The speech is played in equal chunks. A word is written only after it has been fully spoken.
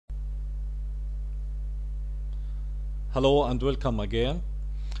Hello and welcome again.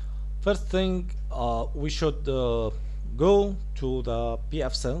 First thing, we should go to the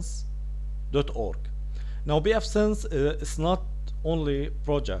pfsense.org. Now, pfsense is not only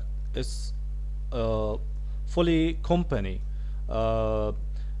project; it's fully company. Uh,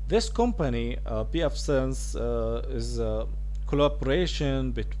 this company, pfsense, is a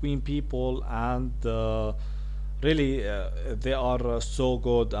collaboration between people and really they are so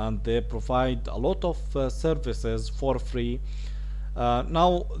good and they provide a lot of services for free.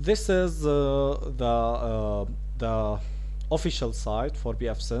 Now this is the official site for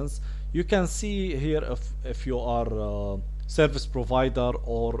pfsense. You can see here if you are service provider,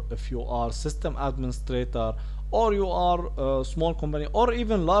 or if you are system administrator, or you are a small company or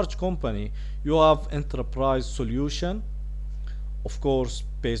even large company, you have enterprise solution, of course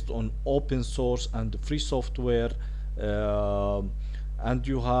based on open source and free software. uh, and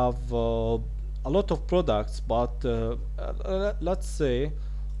you have a lot of products, but let's say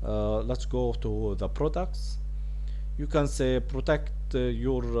let's go to the products. You can say protect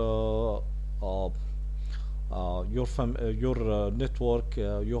your network.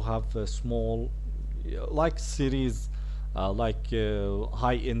 You have a small like series, like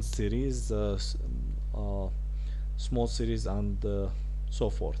high-end series, small series, and so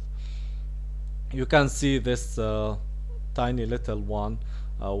forth. You can see this tiny little one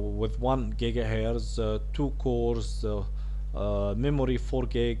with 1 gigahertz, 2 cores, memory 4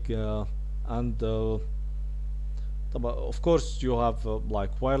 gig, and of course you have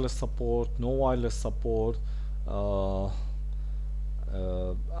like wireless support, no wireless support, uh,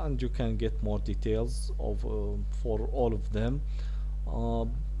 and you can get more details of for all of them. uh,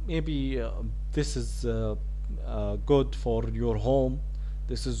 Maybe this is good for your home.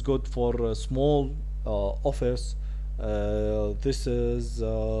 This is good for a small office. This is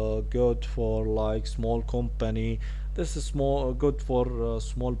good for like small company. This is small good for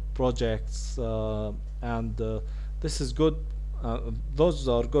small projects, and this is good. Those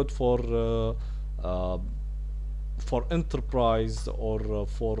are good for enterprise, or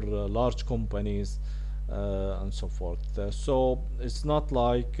for large companies, and so forth. So it's not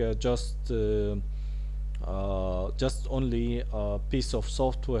like just only a piece of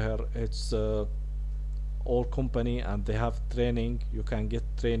software. It's all company, and they have training. You can get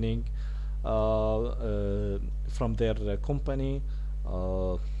training from their company,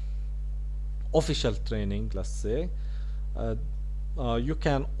 uh, official training, let's say. uh, you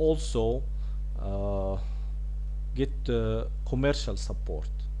can also uh, get commercial support.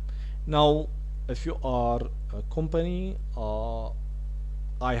 Now, if you are a company,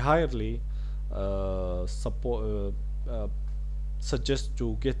 I highly support suggest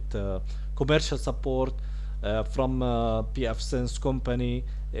to get commercial support from pfsense company,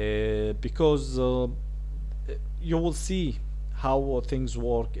 because you will see how things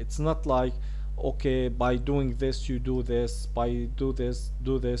work. It's not like, okay, by doing this you do this, by do this.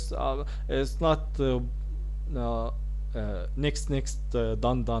 It's not next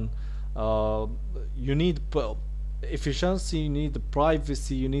done. uh, you need efficiency, you need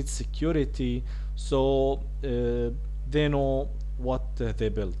privacy, you need security. So they know what they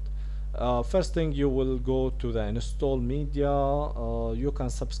build. First thing, you will go to the install media. You can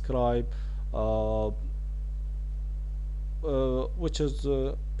subscribe, which is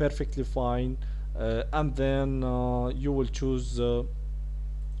perfectly fine. And then you will choose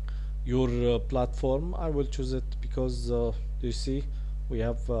your platform. I will choose it because you see we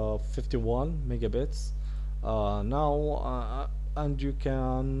have 51 megabits now, and you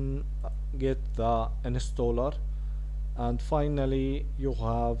can get the installer. And finally you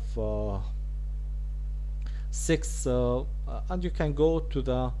have 6, and you can go to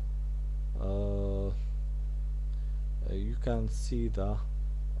the you can see the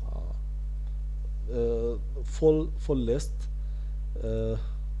full list. uh,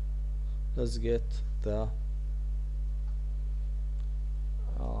 let's get the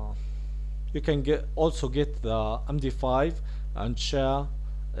uh, you can also get the MD5 and SHA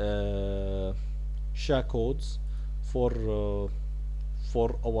codes for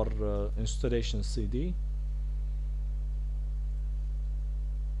our installation CD.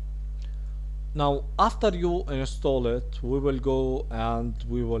 Now, after you install it, we will go and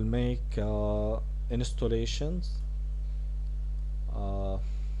we will make installations. uh,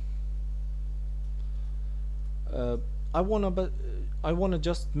 uh, I wanna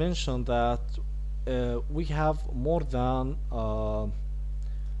just mention that we have more than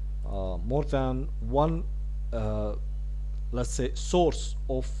one, uh, let's say, source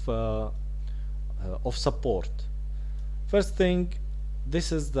of support. First thing,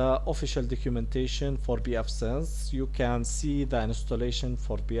 this is the official documentation for Pfsense. You can see the installation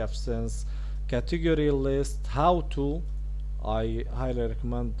for Pfsense, category list, how to. I highly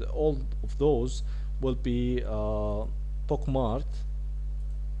recommend all of those will be bookmarked,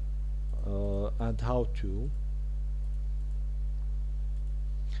 and how to.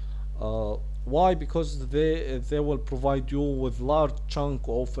 Why? Because they will provide you with large chunk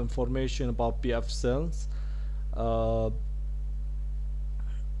of information about Pfsense. Uh,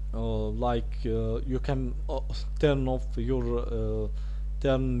 you can turn off your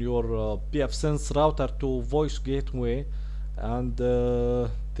turn your Pfsense router to voice gateway, and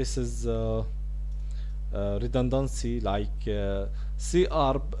this is redundancy, like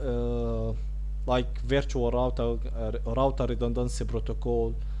CR, like virtual router redundancy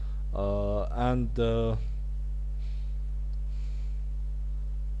protocol, and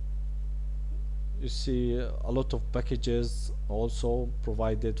you see a lot of packages also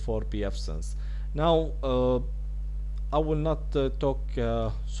provided for Pfsense. Now I will not talk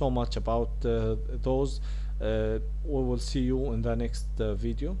so much about those. We will see you in the next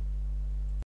video.